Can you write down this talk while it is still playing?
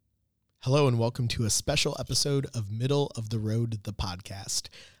Hello and welcome to a special episode of Middle of the Road, the podcast.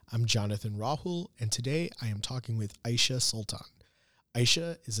 I'm Jonathan Rahul, and today I am talking with Aisha Sultan.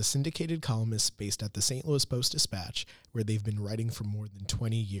 Aisha is a syndicated columnist based at the St. Louis Post-Dispatch, where they've been writing for more than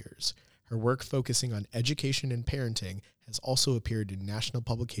 20 years. Her work focusing on education and parenting has also appeared in national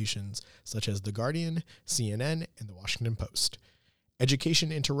publications such as The Guardian, CNN, and The Washington Post.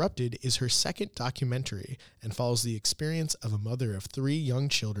 Education Interrupted is her second documentary and follows the experience of a mother of 3 young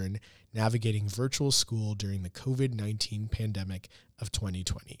children navigating virtual school during the COVID-19 pandemic of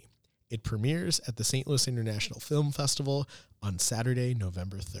 2020. It premieres at the St. Louis International Film Festival on Saturday,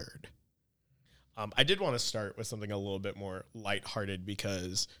 November 3rd. I did want to start with something a little bit more lighthearted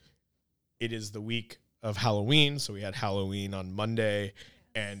because it is the week of Halloween, so we had Halloween on Monday,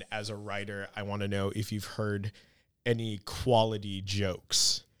 and as a writer, I want to know if you've heard any quality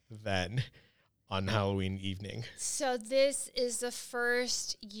jokes then on Halloween evening. So this is the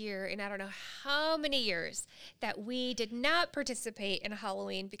first year in I don't know how many years that we did not participate in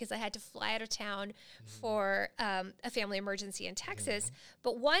Halloween because I had to fly out of town for a family emergency in Texas.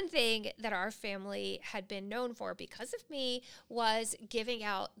 But one thing that our family had been known for because of me was giving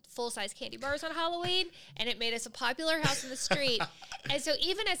out full-size candy bars on Halloween, and it made us a popular house in the street. And so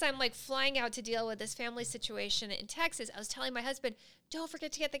even as I'm like flying out to deal with this family situation in Texas, I was telling my husband, don't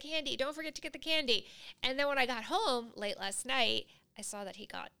forget to get the candy. Don't forget to get the candy. And then when I got home late last night, I saw that he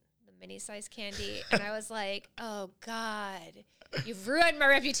got the mini-size candy. And I was like, oh, God, you've ruined my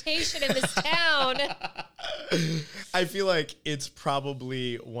reputation in this town. I feel like it's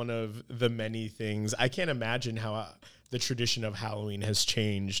probably one of the many things. I can't imagine how the tradition of Halloween has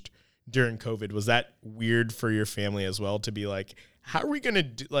changed during COVID. Was that weird for your family as well to be like, how are we going to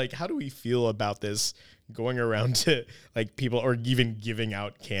do, like, how do we feel about this going around to like people or even giving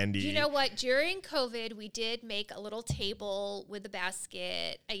out candy? You know what? During COVID, we did make a little table with a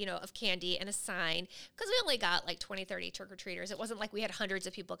basket, of candy and a sign because we only got like 20, 30 trick-or-treaters. It wasn't like we had hundreds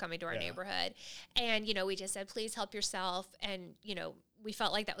of people coming to our neighborhood. And, we just said, please help yourself. And, we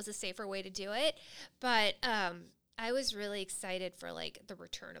felt like that was a safer way to do it. But I was really excited for like the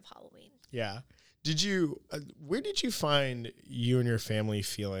return of Halloween. Yeah. Where did you find you and your family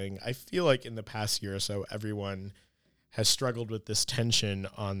feeling? I feel like in the past year or so, everyone has struggled with this tension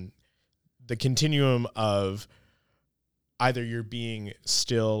on the continuum of either you're being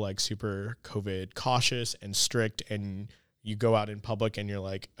still like super COVID cautious and strict and you go out in public and you're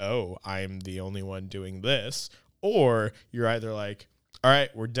like, oh, I'm the only one doing this. Or you're either like, all right,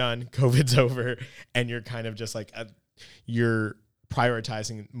 we're done. COVID's over. And you're kind of just like, you're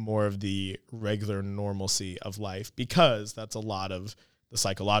prioritizing more of the regular normalcy of life because that's a lot of the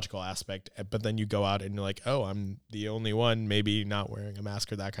psychological aspect. But then you go out and you're like, oh, I'm the only one maybe not wearing a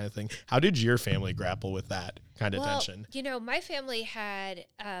mask or that kind of thing. How did your family grapple with that kind of tension? My family had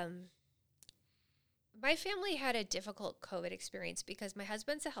a difficult COVID experience because my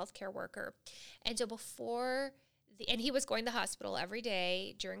husband's a healthcare worker. And so and he was going to the hospital every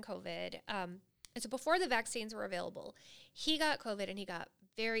day during COVID. And so before the vaccines were available, he got COVID and he got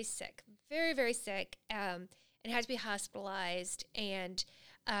very sick, very, very sick, and had to be hospitalized and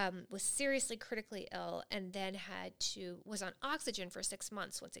was seriously critically ill and then was on oxygen for 6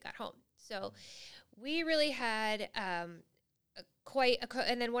 months once he got home. So we really had and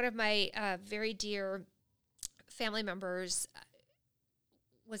then one of my very dear family members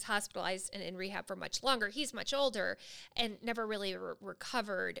was hospitalized and in rehab for much longer. He's much older and never really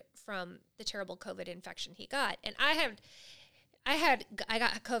recovered from the terrible COVID infection he got. And I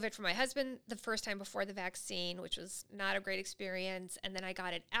got COVID from my husband the first time before the vaccine, which was not a great experience. And then I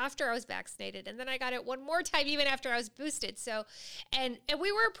got it after I was vaccinated. And then I got it one more time even after I was boosted. So, and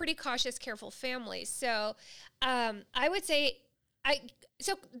we were a pretty cautious, careful family. So I would say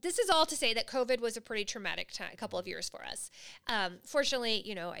So this is all to say that COVID was a pretty traumatic couple of years for us. Fortunately,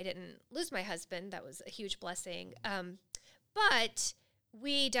 I didn't lose my husband. That was a huge blessing. But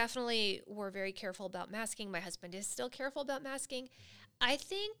we definitely were very careful about masking. My husband is still careful about masking. I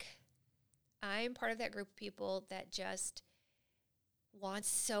think I'm part of that group of people that just wants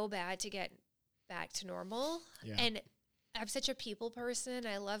so bad to get back to normal. Yeah. And I'm such a people person.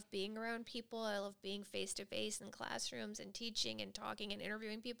 I love being around people. I love being face-to-face in classrooms and teaching and talking and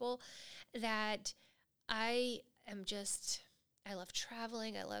interviewing people that I love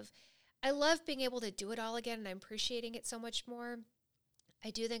traveling. I love being able to do it all again, and I'm appreciating it so much more. I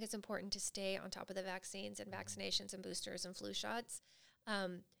do think it's important to stay on top of the vaccines and vaccinations and boosters and flu shots.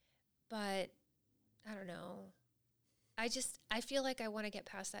 But I don't know. I feel like I want to get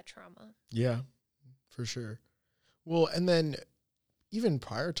past that trauma. Yeah, for sure. Well, and then even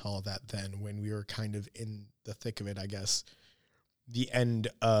prior to all that then, when we were kind of in the thick of it, I guess, the end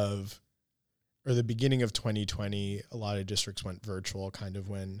of or the beginning of 2020, a lot of districts went virtual kind of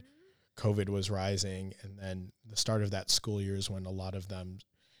when COVID was rising. And then the start of that school year is when a lot of them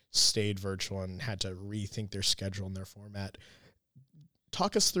stayed virtual and had to rethink their schedule and their format.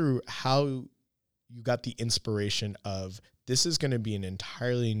 Talk us through how you got the inspiration of this is going to be an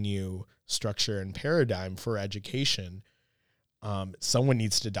entirely new structure and paradigm for education. Someone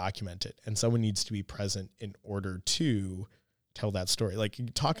needs to document it and someone needs to be present in order to tell that story. Like,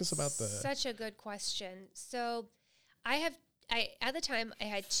 talk us about such a good question. So at the time I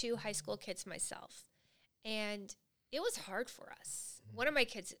had 2 high school kids myself, and it was hard for us. One of my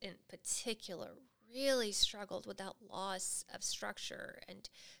kids in particular really struggled with that loss of structure and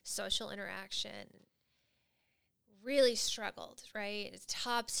social interaction. Really struggled, right? It's a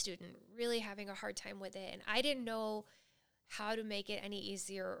top student, really having a hard time with it. And I didn't know how to make it any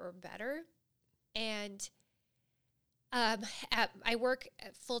easier or better. And I work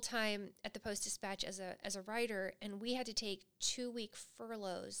full-time at the Post-Dispatch as a writer, and we had to take 2-week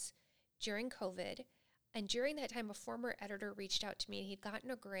furloughs during COVID. And during that time, a former editor reached out to me, and he'd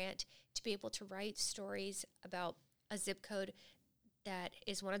gotten a grant to be able to write stories about a zip code that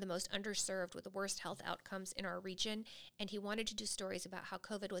is one of the most underserved with the worst health outcomes in our region. And he wanted to do stories about how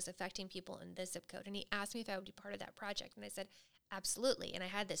COVID was affecting people in this zip code. And he asked me if I would be part of that project. And I said, absolutely. And I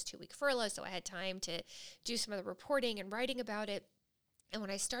had this 2-week furlough, so I had time to do some of the reporting and writing about it. And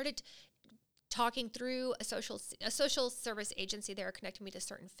when I started talking through a social service agency there connecting me to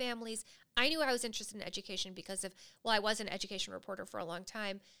certain families, I knew I was interested in education because of, well, I was an education reporter for a long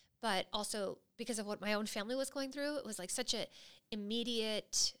time, but also because of what my own family was going through. It was like such a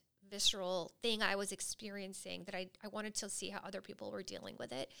immediate, visceral thing I was experiencing that I wanted to see how other people were dealing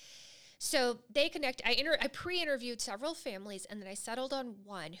with it. So they connect. I pre-interviewed several families, and then I settled on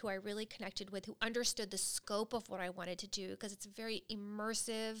one who I really connected with, who understood the scope of what I wanted to do, because it's a very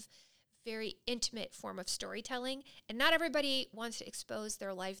immersive, very intimate form of storytelling, and not everybody wants to expose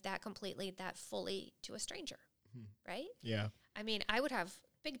their life that completely, that fully to a stranger, right? Yeah. I mean, I would have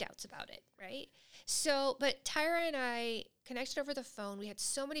big doubts about it, right? So, but Tyra and I connected over the phone. We had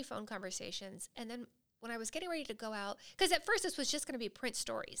so many phone conversations, and then when I was getting ready to go out, because at first this was just going to be print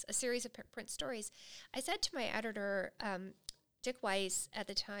stories, a series of print stories, I said to my editor, Dick Weiss at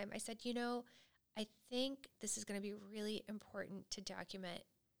the time, I said, I think this is going to be really important to document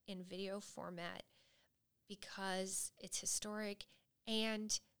in video format because it's historic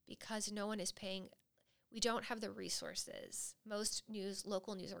and because no one is paying. We don't have the resources. Most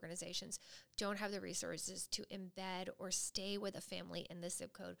local news organizations don't have the resources to embed or stay with a family in this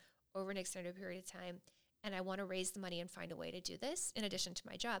zip code over an extended period of time. And I want to raise the money and find a way to do this in addition to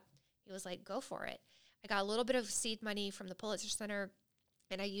my job. He was like, go for it. I got a little bit of seed money from the Pulitzer Center,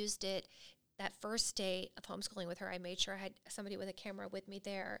 and I used it that first day of homeschooling with her. I made sure I had somebody with a camera with me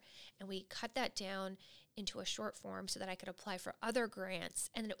there, and we cut that down into a short form so that I could apply for other grants.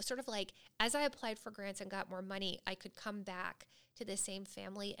 And then it was sort of like, as I applied for grants and got more money, I could come back to the same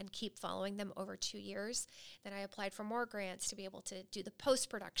family and keep following them over 2 years. Then I applied for more grants to be able to do the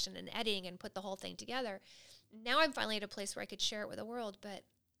post-production and editing and put the whole thing together. Now I'm finally at a place where I could share it with the world. But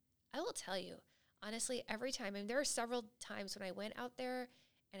I will tell you, honestly, every time, and there are several times when I went out there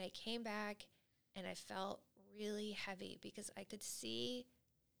and I came back and I felt really heavy because I could see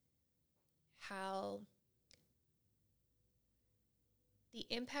how the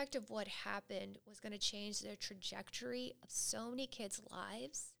impact of what happened was going to change the trajectory of so many kids'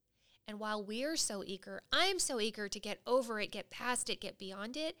 lives. And while we're so eager, I'm so eager to get over it, get past it, get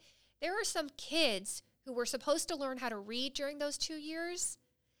beyond it, there are some kids who were supposed to learn how to read during those 2 years.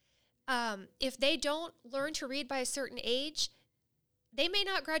 If they don't learn to read by a certain age, they may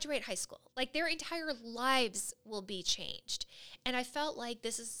not graduate high school. Like, their entire lives will be changed. And I felt like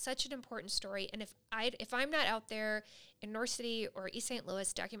this is such an important story. And if I'm not out there in North City or East St.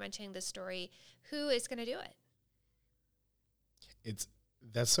 Louis documenting this story, who is going to do it?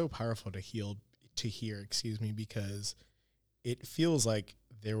 That's so powerful to hear, because it feels like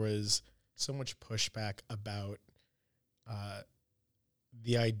there was so much pushback about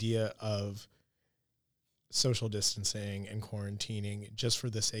the idea of social distancing and quarantining just for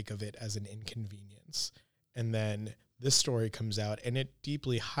the sake of it as an inconvenience. And then this story comes out and it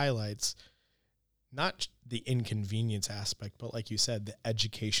deeply highlights not the inconvenience aspect, but like you said, the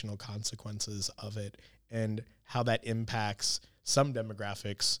educational consequences of it and how that impacts some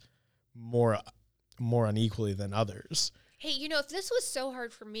demographics more unequally than others. Hey, if this was so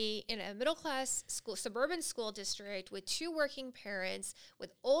hard for me in a middle-class suburban school district with 2 working parents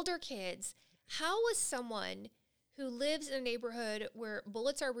with older kids, how was someone who lives in a neighborhood where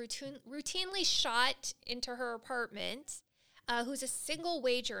bullets are routinely shot into her apartment, who's a single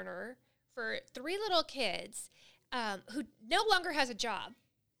wage earner for 3 little kids who no longer has a job.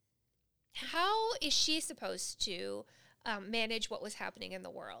 How is she supposed to manage what was happening in the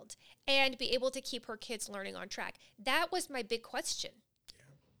world and be able to keep her kids learning on track? That was my big question.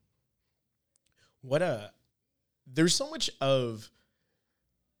 There's so much of,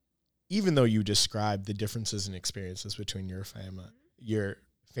 even though you described the differences in experiences between your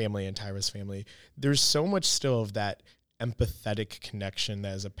family and Tyra's family, there's so much still of that empathetic connection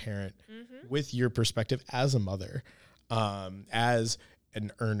as a parent with your perspective as a mother, as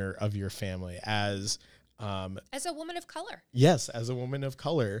an earner of your family, as a woman of color. Yes, as a woman of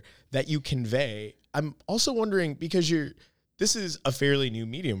color that you convey. I'm also wondering, because this is a fairly new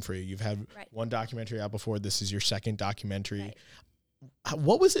medium for you. You've had one documentary out before. This is your second documentary. Right.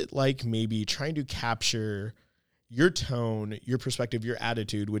 What was it like maybe trying to capture your tone, your perspective, your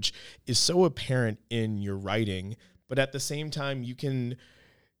attitude, which is so apparent in your writing, but at the same time, you can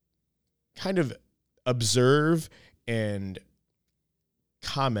kind of observe and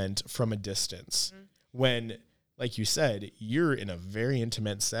comment from a distance when, like you said, you're in a very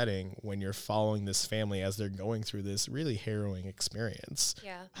intimate setting when you're following this family as they're going through this really harrowing experience.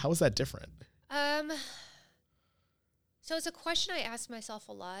 Yeah. How is that different? So it's a question I ask myself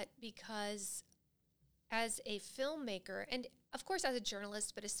a lot, because as a filmmaker, and of course as a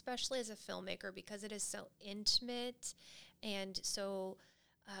journalist, but especially as a filmmaker, because it is so intimate and so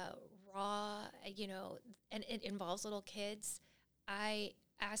raw, and it involves little kids, I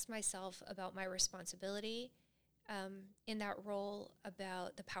ask myself about my responsibility in that role,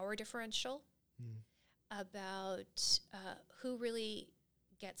 about the power differential, about who really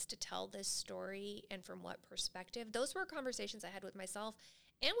gets to tell this story and from what perspective. Those were conversations I had with myself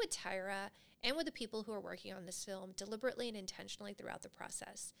and with Tyra and with the people who are working on this film deliberately and intentionally throughout the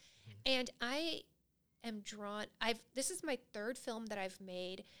process. And I am drawn, this is my third film that I've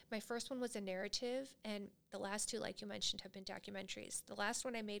made. My first one was a narrative, and the last two, like you mentioned, have been documentaries. The last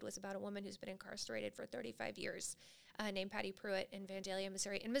one I made was about a woman who's been incarcerated for 35 years, named Patty Pruitt in Vandalia,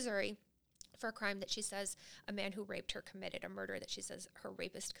 Missouri, for a crime that she says a man who raped her committed, a murder that she says her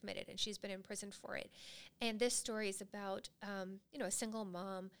rapist committed, and she's been imprisoned for it. And this story is about, a single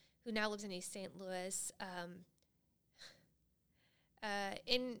mom who now lives in East St. Louis,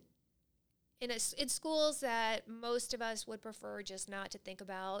 in schools that most of us would prefer just not to think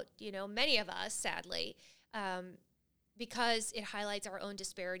about, many of us, sadly, because it highlights our own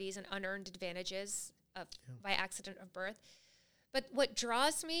disparities and unearned advantages by accident of birth. But what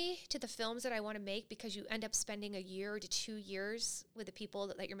draws me to the films that I want to make, because you end up spending a year to 2 years with the people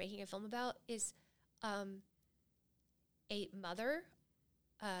that you're making a film about, is a mother,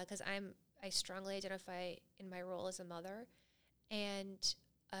 because I strongly identify in my role as a mother, and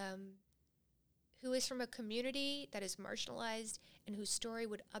who is from a community that is marginalized and whose story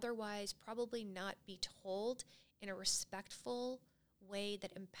would otherwise probably not be told in a respectful way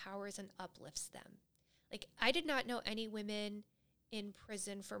that empowers and uplifts them. Like, I did not know any women in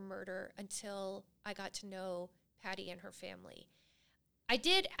prison for murder until I got to know Patty and her family. I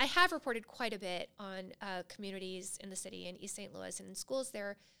have reported quite a bit on communities in the city in East St. Louis and in schools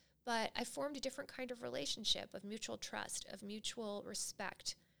there, but I formed a different kind of relationship of mutual trust, of mutual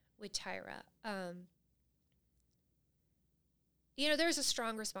respect with Tyra. There's a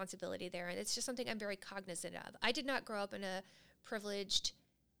strong responsibility there, and it's just something I'm very cognizant of. I did not grow up in a privileged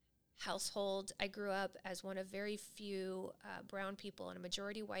household. I grew up as one of very few brown people in a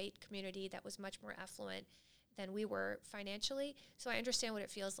majority white community that was much more affluent than we were financially. So I understand what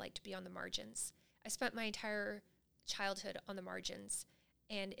it feels like to be on the margins. I spent my entire childhood on the margins.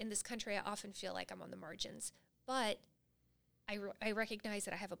 And in this country, I often feel like I'm on the margins. But I recognize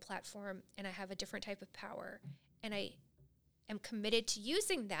that I have a platform and I have a different type of power. And I am committed to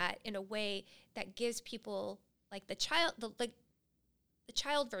using that in a way that gives people like the child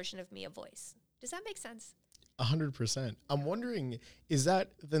version of me a voice. Does that make sense? 100%. I'm wondering, is that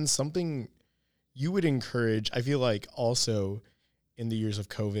then something you would encourage? I feel like also in the years of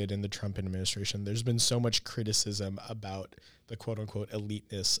COVID and the Trump administration, there's been so much criticism about the quote unquote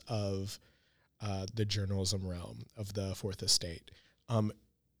eliteness of the journalism realm of the Fourth Estate.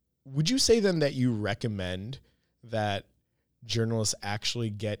 Would you say then that you recommend that journalists actually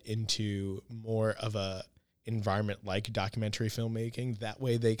get into more of a environment like documentary filmmaking? That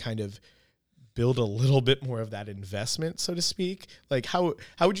way they kind of build a little bit more of that investment, so to speak. Like how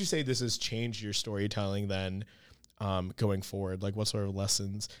would you say this has changed your storytelling then going forward? Like what sort of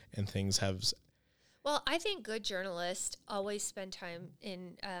lessons and things have... Well, I think good journalists always spend time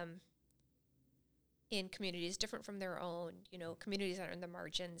in communities different from their own, communities that are in the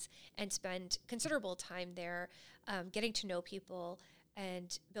margins, and spend considerable time there getting to know people,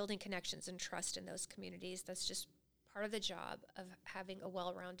 and building connections and trust in those communities. That's just part of the job of having a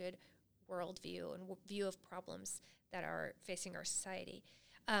well-rounded worldview and view of problems that are facing our society.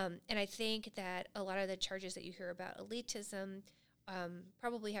 And I think that a lot of the charges that you hear about elitism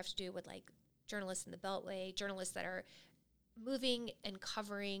probably have to do with like journalists in the Beltway, journalists that are moving and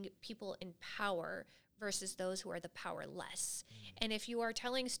covering people in power versus those who are the powerless. And if you are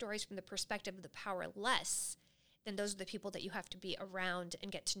telling stories from the perspective of the powerless, then those are the people that you have to be around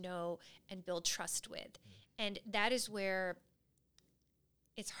and get to know and build trust with. And that is where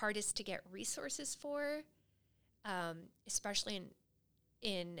it's hardest to get resources for, especially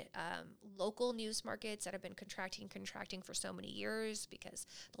in local news markets that have been contracting for so many years because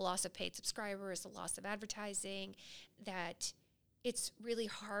the loss of paid subscribers, the loss of advertising, that it's really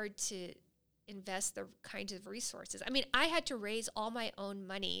hard to invest the kinds of resources. I mean, I had to raise all my own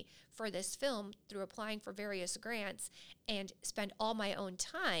money for this film through applying for various grants and spend all my own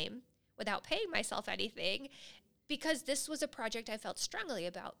time without paying myself anything because this was a project I felt strongly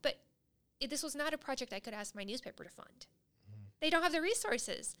about. But this was not a project I could ask my newspaper to fund. They don't have the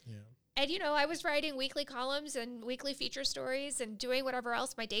resources. Yeah. And, I was writing weekly columns and weekly feature stories and doing whatever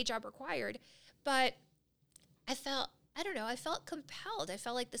else my day job required. But I felt compelled. I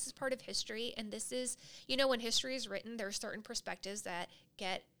felt like this is part of history. And this is, when history is written, there are certain perspectives that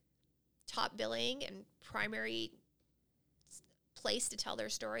get top billing and primary place to tell their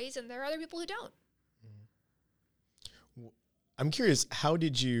stories. And there are other people who don't. I'm curious, how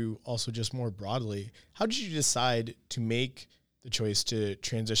did you also just more broadly, how did you decide to make the choice to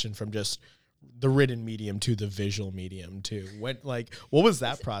transition from just the written medium to the visual medium too? What was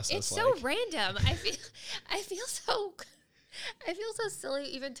that process it's like? So random. I feel so silly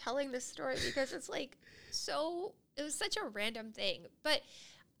even telling this story because it's like it was such a random thing. But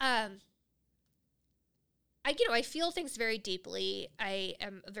I feel things very deeply. I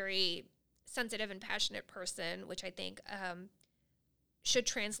am a very sensitive and passionate person, which I think should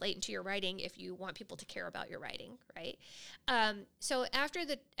translate into your writing if you want people to care about your writing, right? So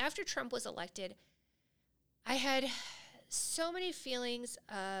after Trump was elected, I had so many feelings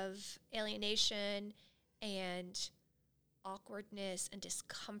of alienation and awkwardness and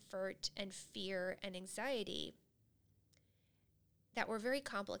discomfort and fear and anxiety that were very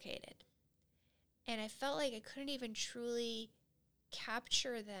complicated. And I felt like I couldn't even truly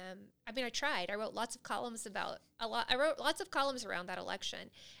capture them. I mean, I tried. I wrote lots of columns I wrote lots of columns around that election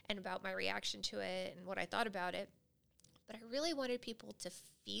and about my reaction to it and what I thought about it. But I really wanted people to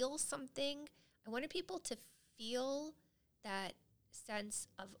feel something. I wanted people to feel that sense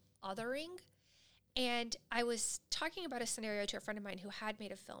of othering. And I was talking about a scenario to a friend of mine who had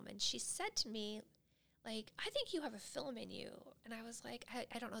made a film, and she said to me, like, I think you have a film in you. And I was like,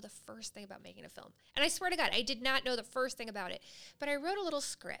 I don't know the first thing about making a film. And I swear to God, I did not know the first thing about it. But I wrote a little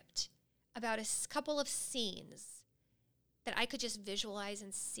script about a couple of scenes that I could just visualize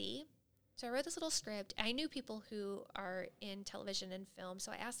and see. So I wrote this little script. I knew people who are in television and film,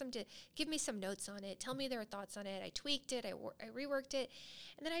 so I asked them to give me some notes on it, tell me their thoughts on it. I tweaked it, I reworked it.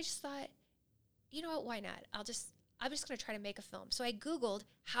 And then I just thought, you know what, why not? I'm just going to try to make a film. So I Googled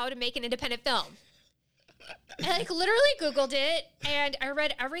how to make an independent film. I literally Googled it, and I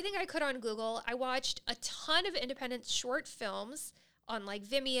read everything I could on Google. I watched a ton of independent short films on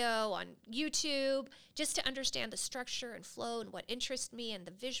Vimeo, on YouTube, just to understand the structure and flow and what interests me and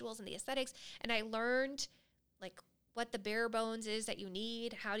the visuals and the aesthetics. And I learned what the bare bones is that you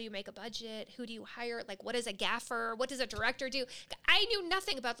need. How do you make a budget? Who do you hire? What is a gaffer? What does a director do? I knew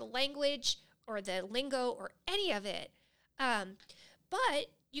nothing about the language or the lingo or any of it. But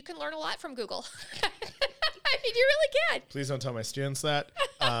you can learn a lot from Google. I mean, you really can. Please don't tell my students that.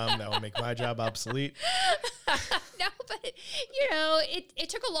 That will make my job obsolete. No, but, it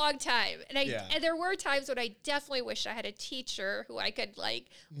took a long time. And there were times when I definitely wish I had a teacher who I could,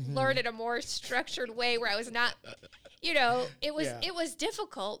 learn in a more structured way where I was not, it was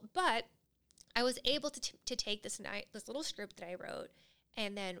difficult. But I was able to take this little script that I wrote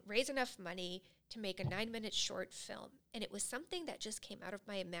and then raise enough money to make a 9-minute short film. And it was something that just came out of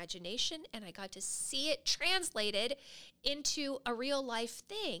my imagination, and I got to see it translated into a real life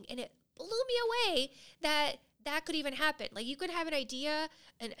thing. And it blew me away that could even happen. You could have an idea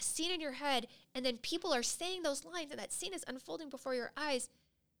and a scene in your head, and then people are saying those lines, and that scene is unfolding before your eyes.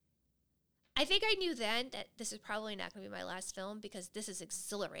 I think I knew then that this is probably not going to be my last film because this is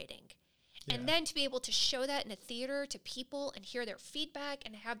exhilarating. Yeah. And then to be able to show that in a theater to people and hear their feedback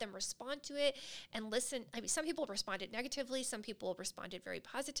and have them respond to it and listen. I mean, some people responded negatively. Some people responded very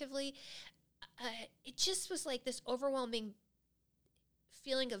positively. It just was this overwhelming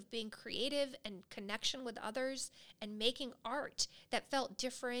feeling of being creative and connection with others and making art that felt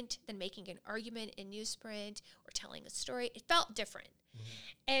different than making an argument in newsprint or telling a story. It felt different.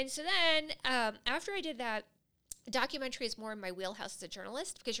 And so then after I did that, documentary is more in my wheelhouse as a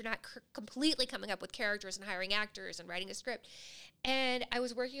journalist because you're not completely coming up with characters and hiring actors and writing a script. And I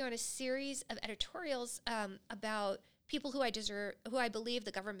was working on a series of editorials about people who I believe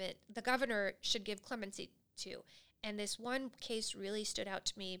the governor should give clemency to. And this one case really stood out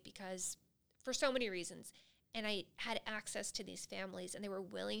to me because for so many reasons. And I had access to these families and they were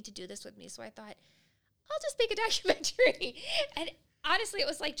willing to do this with me. So I thought, I'll just make a documentary. And honestly, it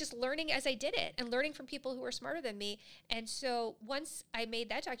was like just learning as I did it and learning from people who were smarter than me. And so once I made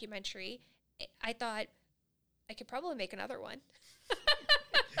that documentary, I thought I could probably make another one.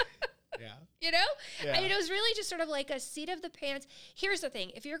 Yeah. You know? Yeah. And it was really just sort of like a seat of the pants. Here's the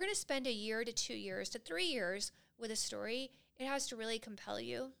thing. If you're going to spend a year to 2 years to 3 years with a story, it has to really compel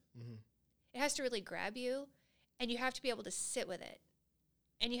you. Mm-hmm. It has to really grab you. And you have to be able to sit with it.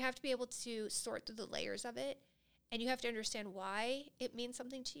 And you have to be able to sort through the layers of it. And you have to understand why it means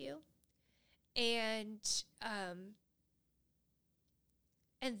something to you. And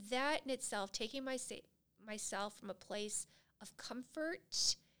that in itself, taking myself from a place of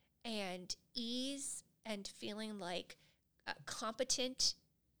comfort and ease and feeling like competent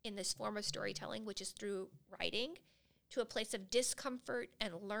in this form of storytelling, which is through writing, to a place of discomfort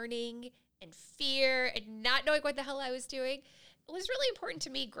and learning and fear and not knowing what the hell I was doing, it was really important to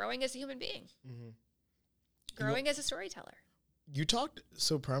me growing as a human being, growing as a storyteller. You talked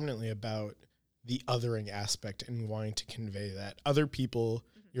so prominently about the othering aspect and wanting to convey that. Other people,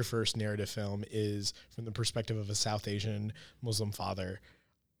 your first narrative film is from the perspective of a South Asian Muslim father.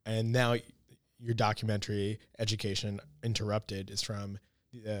 And now your documentary, Education Interrupted, is from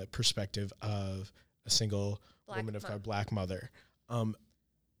the perspective of a single woman of color, Black mother. You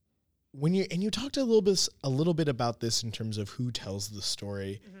talked a little bit about this in terms of who tells the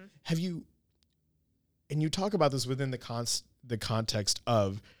story. And you talk about this within the context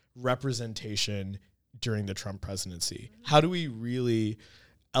of representation during the Trump presidency. How do we really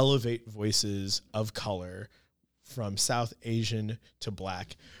elevate voices of color from South Asian to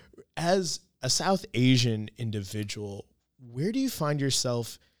Black? As a South Asian individual, where do you find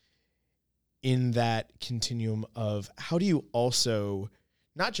yourself in that continuum of how do you also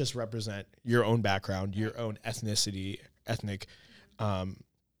not just represent your own background, your own ethnic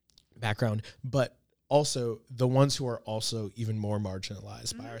background, but also the ones who are also even more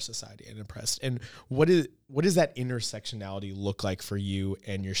marginalized by our society and oppressed? And what does that intersectionality look like for you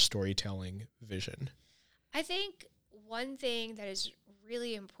and your storytelling vision? I think one thing that is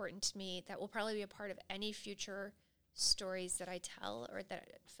really important to me that will probably be a part of any future stories that I tell or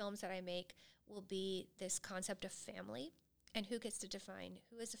that films that I make will be this concept of family and who gets to define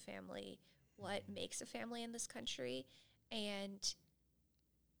who is a family, what makes a family in this country, and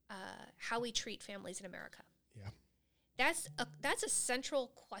how we treat families in America. Yeah, that's a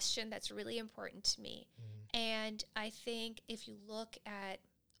central question that's really important to me. And I think if you look at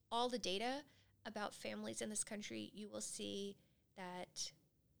all the data about families in this country, you will see that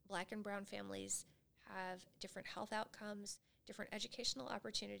Black and brown families have different health outcomes, different educational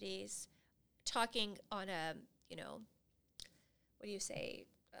opportunities. Talking on a, what do you say,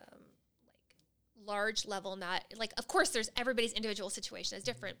 like large level, not like, of course there's everybody's individual situation is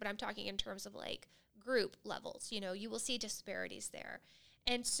different, but I'm talking in terms of like group levels, you will see disparities there.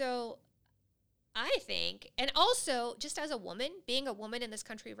 And so I think, and also just as a woman, being a woman in this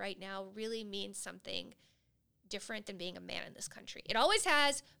country right now really means something different than being a man in this country. It always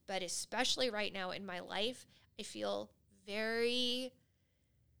has, but especially right now in my life, I feel very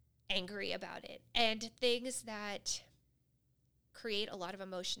angry about it. And things that create a lot of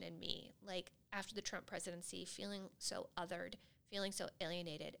emotion in me, like after the Trump presidency, feeling so othered, feeling so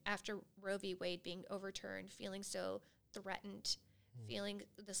alienated, after Roe v. Wade being overturned, feeling so threatened, feeling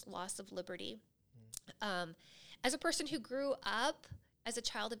this loss of liberty. As a person who grew up as a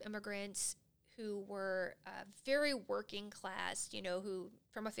child of immigrants who were very working class, who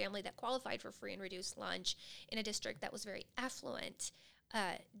from a family that qualified for free and reduced lunch in a district that was very affluent,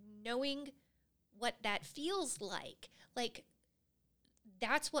 knowing what that feels like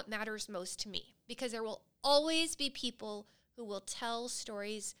that's what matters most to me, because there will always be people who will tell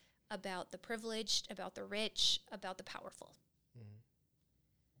stories about the privileged, about the rich, about the powerful.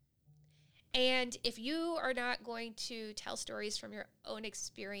 And if you are not going to tell stories from your own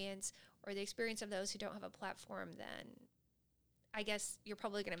experience or the experience of those who don't have a platform, then I guess you're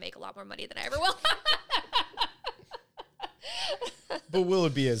probably going to make a lot more money than I ever will. But will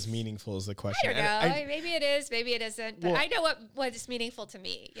it be as meaningful as the question? I don't know. Maybe it is, maybe it isn't. But I know what is meaningful to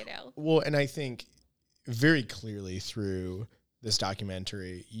me, you know? Well, and I think very clearly through this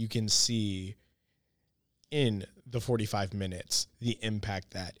documentary, you can see in the 45 minutes the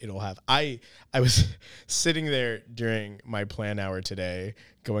impact that it'll have. I was sitting there during my plan hour today,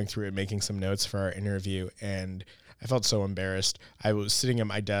 going through it, making some notes for our interview, and I felt so embarrassed. I was sitting at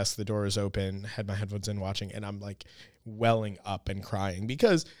my desk, the door was open, had my headphones in watching, and I'm like welling up and crying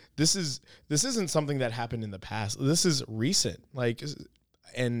because this isn't something that happened in the past. This is recent.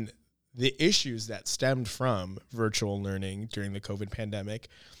 And the issues that stemmed from virtual learning during the COVID pandemic,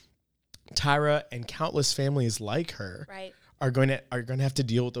 Tyra and countless families like her are going to have to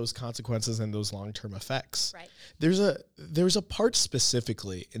deal with those consequences and those long-term effects. Right. There's a part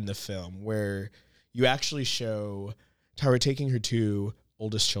specifically in the film where you actually show Tyra taking her two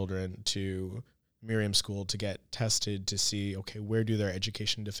oldest children to Miriam School to get tested to see, okay, where do their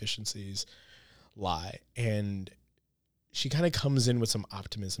education deficiencies lie? And she kind of comes in with some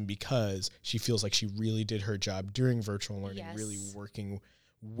optimism because she feels like she really did her job during virtual learning, really working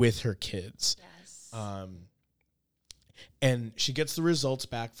with her kids. Yes. And she gets the results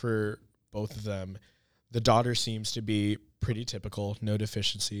back for both of them. The daughter seems to be pretty typical, no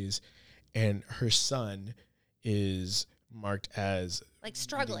deficiencies. And her son is marked as like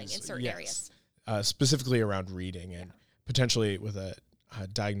struggling in certain areas. Specifically around reading and potentially with a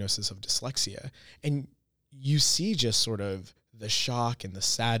diagnosis of dyslexia. And you see just sort of the shock and the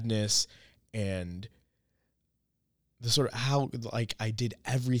sadness and the sort of how, like, I did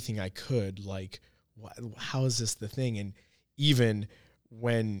everything I could. Like, how is this the thing? And even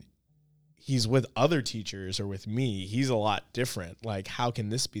when he's with other teachers or with me, he's a lot different. Like, how can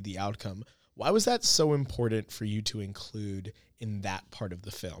this be the outcome? Why was that so important for you to include in that part of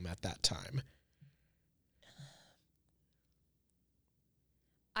the film at that time?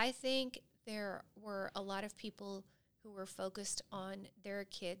 I think there were a lot of people who were focused on their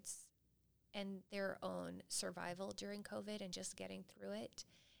kids and their own survival during COVID and just getting through it,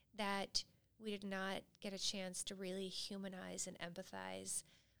 that we did not get a chance to really humanize and empathize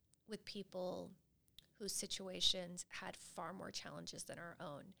with people whose situations had far more challenges than our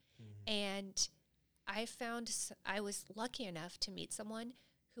own. Mm-hmm. And I was lucky enough to meet someone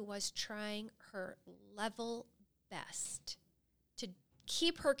who was trying her level best to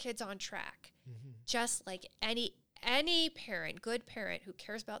keep her kids on track, just like any parent, good parent who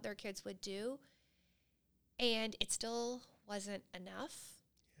cares about their kids would do. And it still wasn't enough.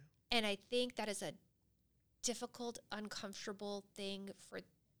 Yeah. And I think that is a difficult, uncomfortable thing for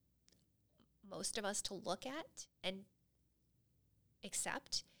most of us to look at and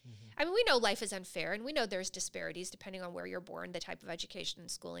accept. Mm-hmm. I mean, we know life is unfair, and we know there's disparities depending on where you're born, the type of education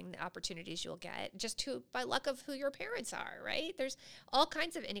and schooling, the opportunities you'll get, just by luck of who your parents are, right? There's all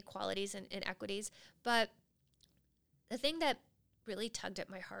kinds of inequalities and inequities. But the thing that really tugged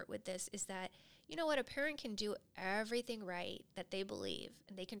at my heart with this is that, you know what, a parent can do everything right that they believe,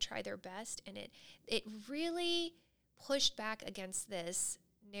 and they can try their best, and it really pushed back against this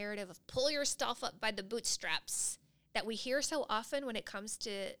narrative of pull yourself up by the bootstraps that we hear so often when it comes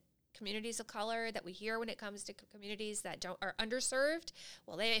to communities of color, that we hear when it comes to communities that are underserved.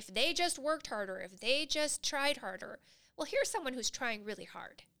 Well, if they just worked harder, if they just tried harder. Well, here's someone who's trying really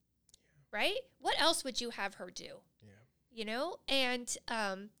hard, right? What else would you have her do? Yeah. You know? And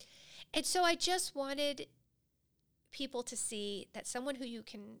so I just wanted people to see that someone who you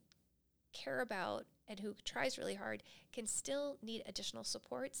can care about and who tries really hard can still need additional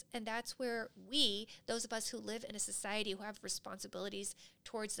supports. And that's where those of us who live in a society who have responsibilities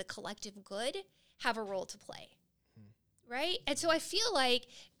towards the collective good, have a role to play, right? And so I feel like,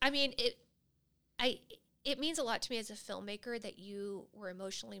 I mean, it means a lot to me as a filmmaker that you were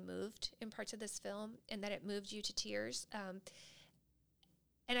emotionally moved in parts of this film and that it moved you to tears.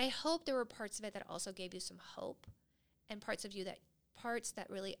 And I hope there were parts of it that also gave you some hope and parts that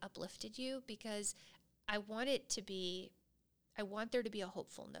really uplifted you, because I want there to be a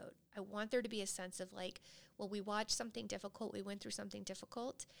hopeful note. I want there to be a sense of like, well, we watched something difficult, we went through something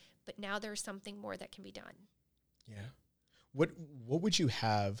difficult, but now there's something more that can be done. Yeah. What would you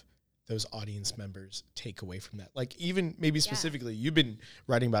have those audience members take away from that? Like, even maybe specifically, you've been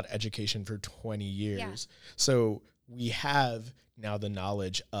writing about education for 20 years. Yeah. So we have now the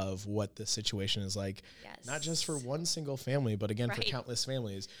knowledge of what the situation is like, not just for one single family, but again, for countless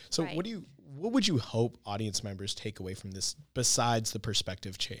families. So what would you hope audience members take away from this besides the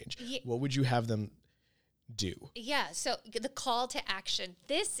perspective change? What would you have them do? Yeah. So the call to action,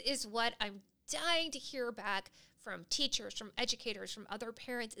 this is what I'm dying to hear back from teachers, from educators, from other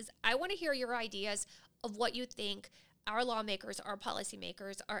parents, is I want to hear your ideas of what you think our lawmakers, our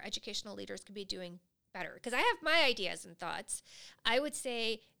policymakers, our educational leaders could be doing better. Because I have my ideas and thoughts. I would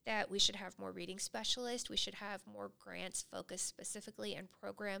say that we should have more reading specialists. We should have more grants focused specifically and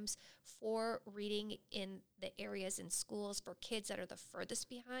programs for reading in the areas in schools for kids that are the furthest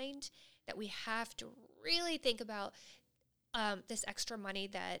behind, that we have to really think about this extra money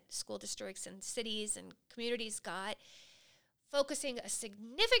that school districts and cities and communities got, focusing a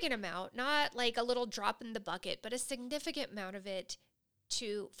significant amount, not like a little drop in the bucket, but a significant amount of it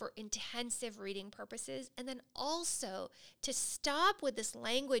for intensive reading purposes, and then also to stop with this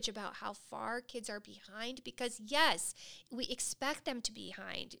language about how far kids are behind, because yes, we expect them to be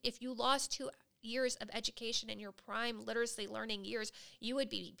behind. If you lost 2 years of education in your prime literacy learning years, you would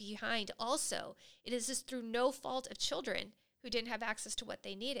be behind also. It is just through no fault of children who didn't have access to what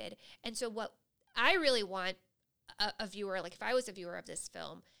they needed. And so what I really want a viewer, like if I was a viewer of this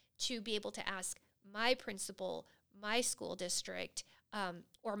film, to be able to ask my principal, my school district,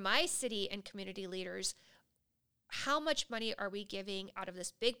 or my city and community leaders, how much money are we giving out of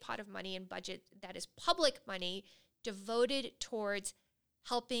this big pot of money and budget that is public money devoted towards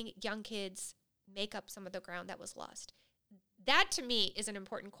helping young kids make up some of the ground that was lost? That, to me, is an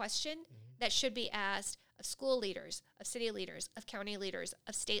important question that should be asked of school leaders, of city leaders, of county leaders,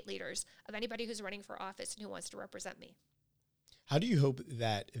 of state leaders, of anybody who's running for office and who wants to represent me. How do you hope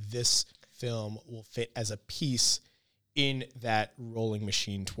that this film will fit as a piece in that rolling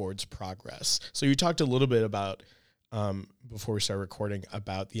machine towards progress? So you talked a little bit about, before we start recording,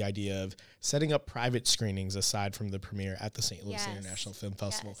 about the idea of setting up private screenings aside from the premiere at the St. Louis International Film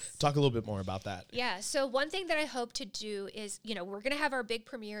Festival. Yes. Talk a little bit more about that. Yeah, so one thing that I hope to do is, we're going to have our big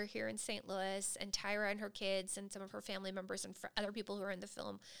premiere here in St. Louis, and Tyra and her kids and some of her family members and other people who are in the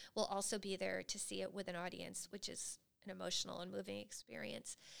film will also be there to see it with an audience, which is an emotional and moving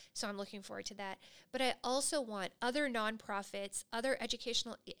experience. So I'm looking forward to that. But I also want other nonprofits, other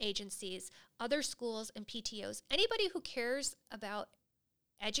educational agencies, other schools and PTOs, anybody who cares about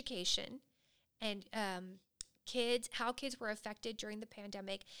education and how kids were affected during the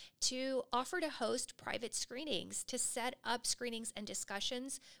pandemic, to offer to host private screenings, to set up screenings and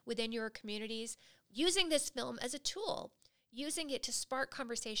discussions within your communities, using this film as a tool, using it to spark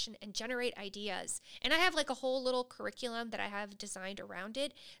conversation and generate ideas. And I have like a whole little curriculum that I have designed around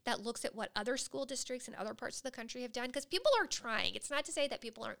it that looks at what other school districts in other parts of the country have done, because people are trying. It's not to say that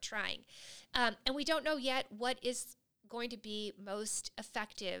people aren't trying. And we don't know yet what is going to be most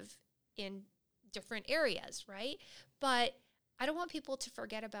effective in different areas, right? But I don't want people to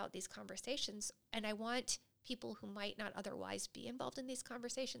forget about these conversations, and I want people who might not otherwise be involved in these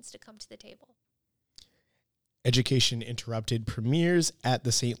conversations to come to the table. Education Interrupted premieres at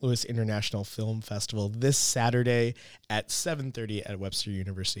the St. Louis International Film Festival this Saturday at 7:30 at Webster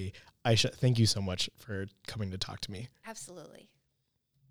University. Aisha, thank you so much for coming to talk to me. Absolutely.